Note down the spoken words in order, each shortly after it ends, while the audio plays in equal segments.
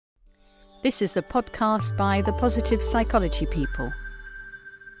This is a podcast by the Positive Psychology People.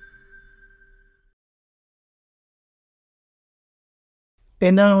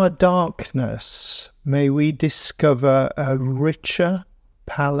 In our darkness, may we discover a richer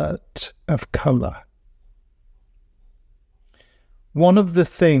palette of colour. One of the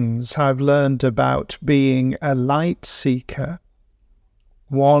things I've learned about being a light seeker,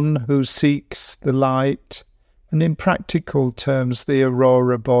 one who seeks the light, and in practical terms the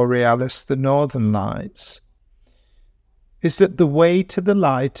Aurora Borealis, the northern lights, is that the way to the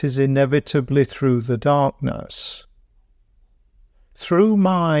light is inevitably through the darkness. Through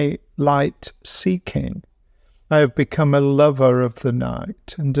my light seeking, I have become a lover of the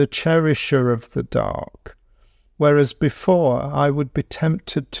night and a cherisher of the dark, whereas before I would be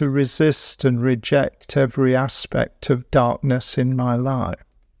tempted to resist and reject every aspect of darkness in my life.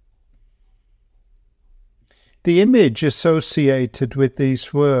 The image associated with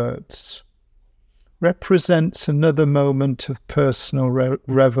these words represents another moment of personal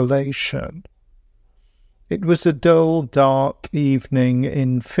revelation. It was a dull, dark evening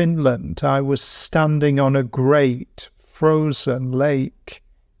in Finland. I was standing on a great, frozen lake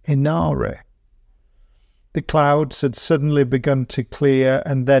in Aurora. The clouds had suddenly begun to clear,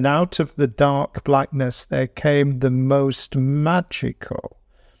 and then out of the dark blackness there came the most magical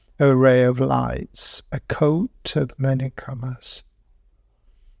array of lights, a coat of many colours.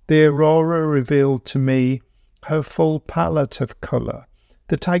 The aurora revealed to me her full palette of colour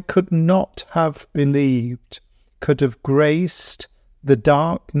that I could not have believed could have graced the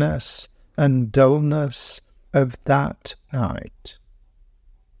darkness and dullness of that night.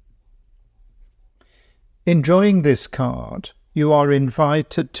 Enjoying this card, you are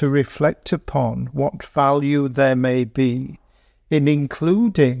invited to reflect upon what value there may be in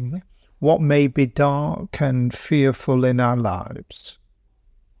including what may be dark and fearful in our lives.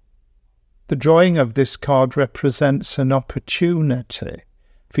 The drawing of this card represents an opportunity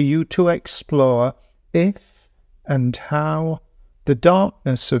for you to explore if and how the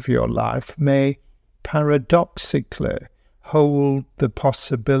darkness of your life may paradoxically hold the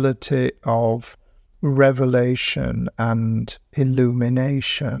possibility of revelation and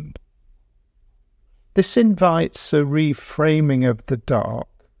illumination. This invites a reframing of the dark,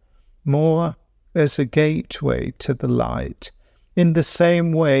 more as a gateway to the light, in the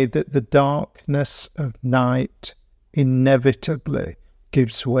same way that the darkness of night inevitably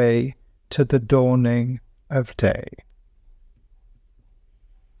gives way to the dawning of day.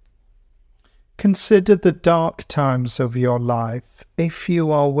 Consider the dark times of your life, if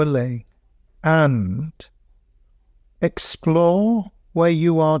you are willing, and explore where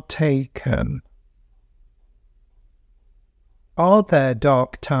you are taken. Are there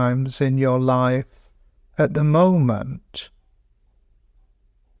dark times in your life at the moment?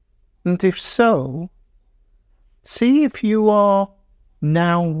 And if so, see if you are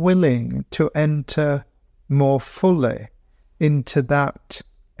now willing to enter more fully into that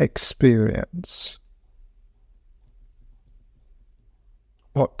experience.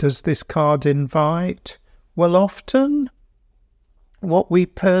 What does this card invite? Well, often what we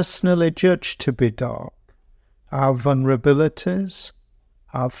personally judge to be dark, our vulnerabilities,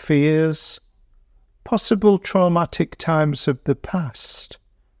 our fears, possible traumatic times of the past,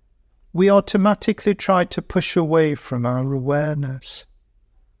 we automatically try to push away from our awareness.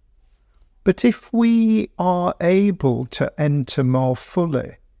 But if we are able to enter more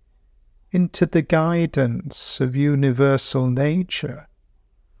fully into the guidance of universal nature,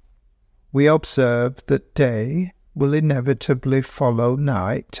 we observe that day will inevitably follow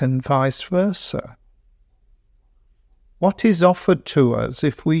night and vice versa. What is offered to us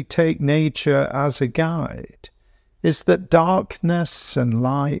if we take nature as a guide is that darkness and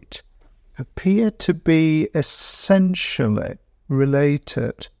light appear to be essentially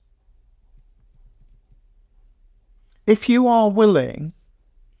related. If you are willing,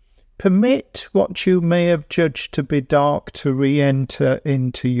 permit what you may have judged to be dark to re-enter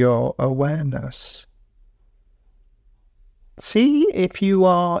into your awareness. See if you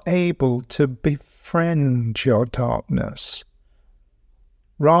are able to befriend your darkness,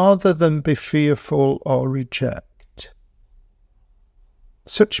 rather than be fearful or reject.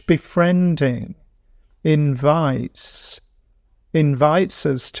 Such befriending invites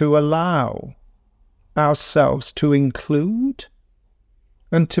us to allow ourselves to include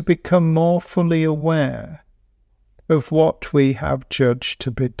and to become more fully aware of what we have judged to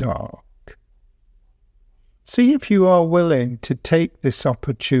be dark. See if you are willing to take this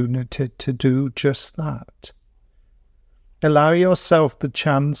opportunity to do just that. Allow yourself the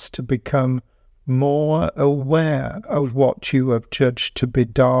chance to become more aware of what you have judged to be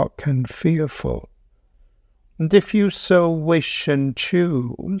dark and fearful. And if you so wish and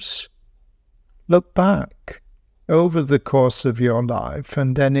choose, look back over the course of your life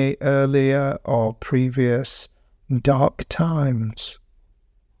and any earlier or previous dark times.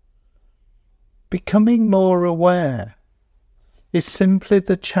 Becoming more aware is simply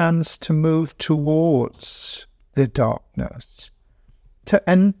the chance to move towards the darkness, to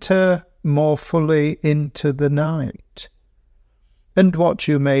enter more fully into the night, and what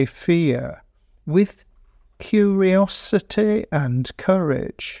you may fear with curiosity and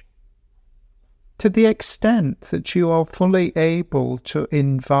courage, to the extent that you are fully able to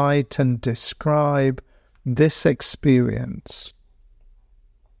invite and describe this experience.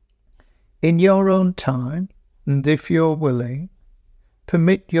 In your own time, and if you're willing,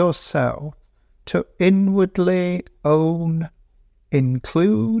 permit yourself to inwardly own,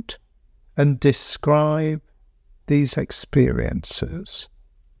 include, and describe these experiences.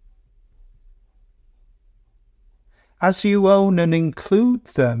 As you own and include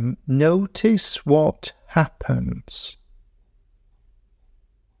them, notice what happens.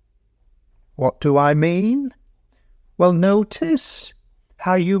 What do I mean? Well, notice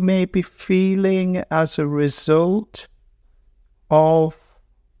how you may be feeling as a result of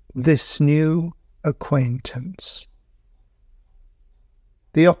this new acquaintance.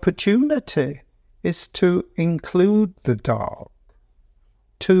 The opportunity is to include the dark,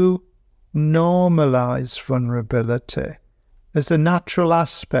 to normalize vulnerability as a natural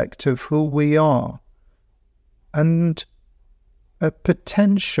aspect of who we are and a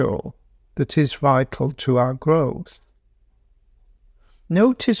potential that is vital to our growth.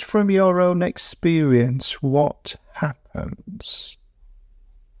 Notice from your own experience what happens.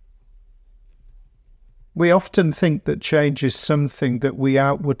 We often think that change is something that we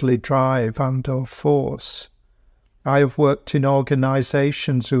outwardly drive and/or force. I have worked in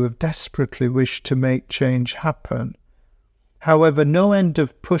organisations who have desperately wished to make change happen. However, no end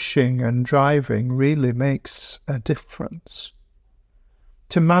of pushing and driving really makes a difference.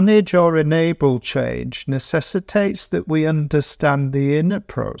 To manage or enable change necessitates that we understand the inner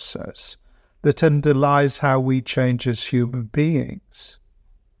process that underlies how we change as human beings.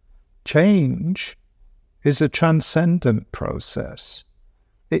 Change is a transcendent process.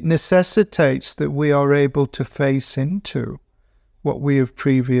 It necessitates that we are able to face into what we have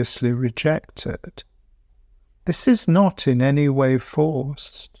previously rejected. This is not in any way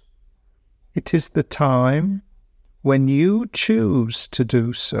forced. It is the time when you choose to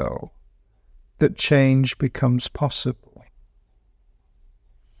do so that change becomes possible.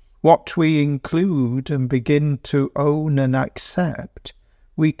 What we include and begin to own and accept,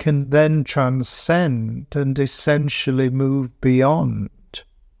 we can then transcend and essentially move beyond.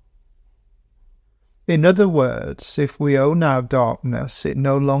 In other words, if we own our darkness, it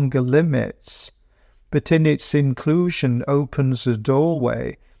no longer limits, but in its inclusion opens a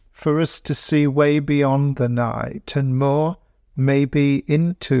doorway for us to see way beyond the night and more, maybe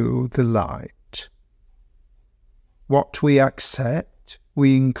into the light. What we accept,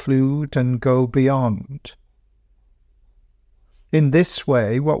 we include and go beyond. In this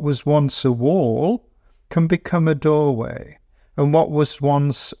way, what was once a wall can become a doorway, and what was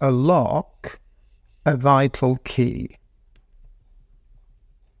once a lock, a vital key.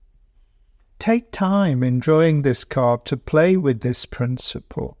 Take time enjoying this card to play with this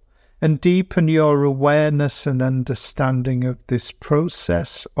principle and deepen your awareness and understanding of this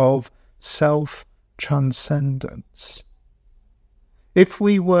process of self-transcendence. If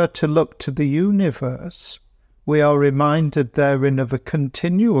we were to look to the universe, we are reminded therein of a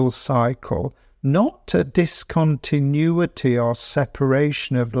continual cycle, not a discontinuity or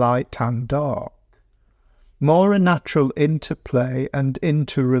separation of light and dark. More a natural interplay and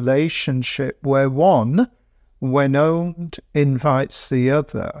interrelationship where one, when owned, invites the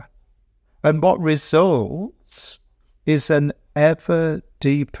other. And what results is an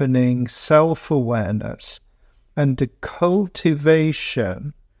ever-deepening self-awareness and a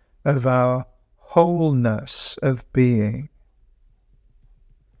cultivation of our wholeness of being.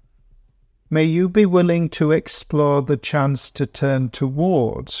 May you be willing to explore the chance to turn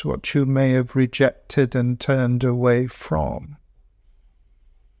towards what you may have rejected and turned away from.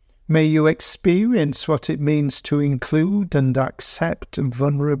 May you experience what it means to include and accept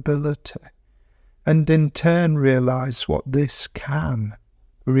vulnerability, and in turn realize what this can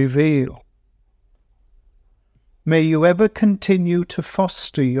reveal. May you ever continue to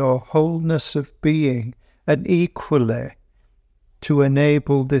foster your wholeness of being, and equally to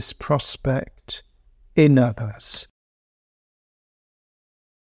enable this prospect in others.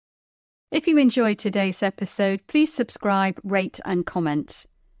 If you enjoyed today's episode, please subscribe, rate and comment.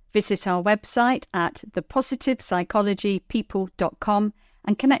 Visit our website at thepositivepsychologypeople.com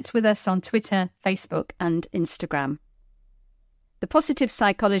and connect with us on Twitter, Facebook and Instagram. The Positive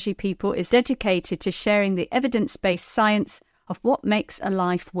Psychology People is dedicated to sharing the evidence-based science of what makes a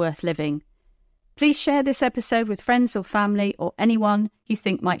life worth living. Please share this episode with friends or family or anyone you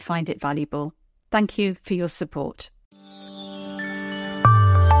think might find it valuable. Thank you for your support.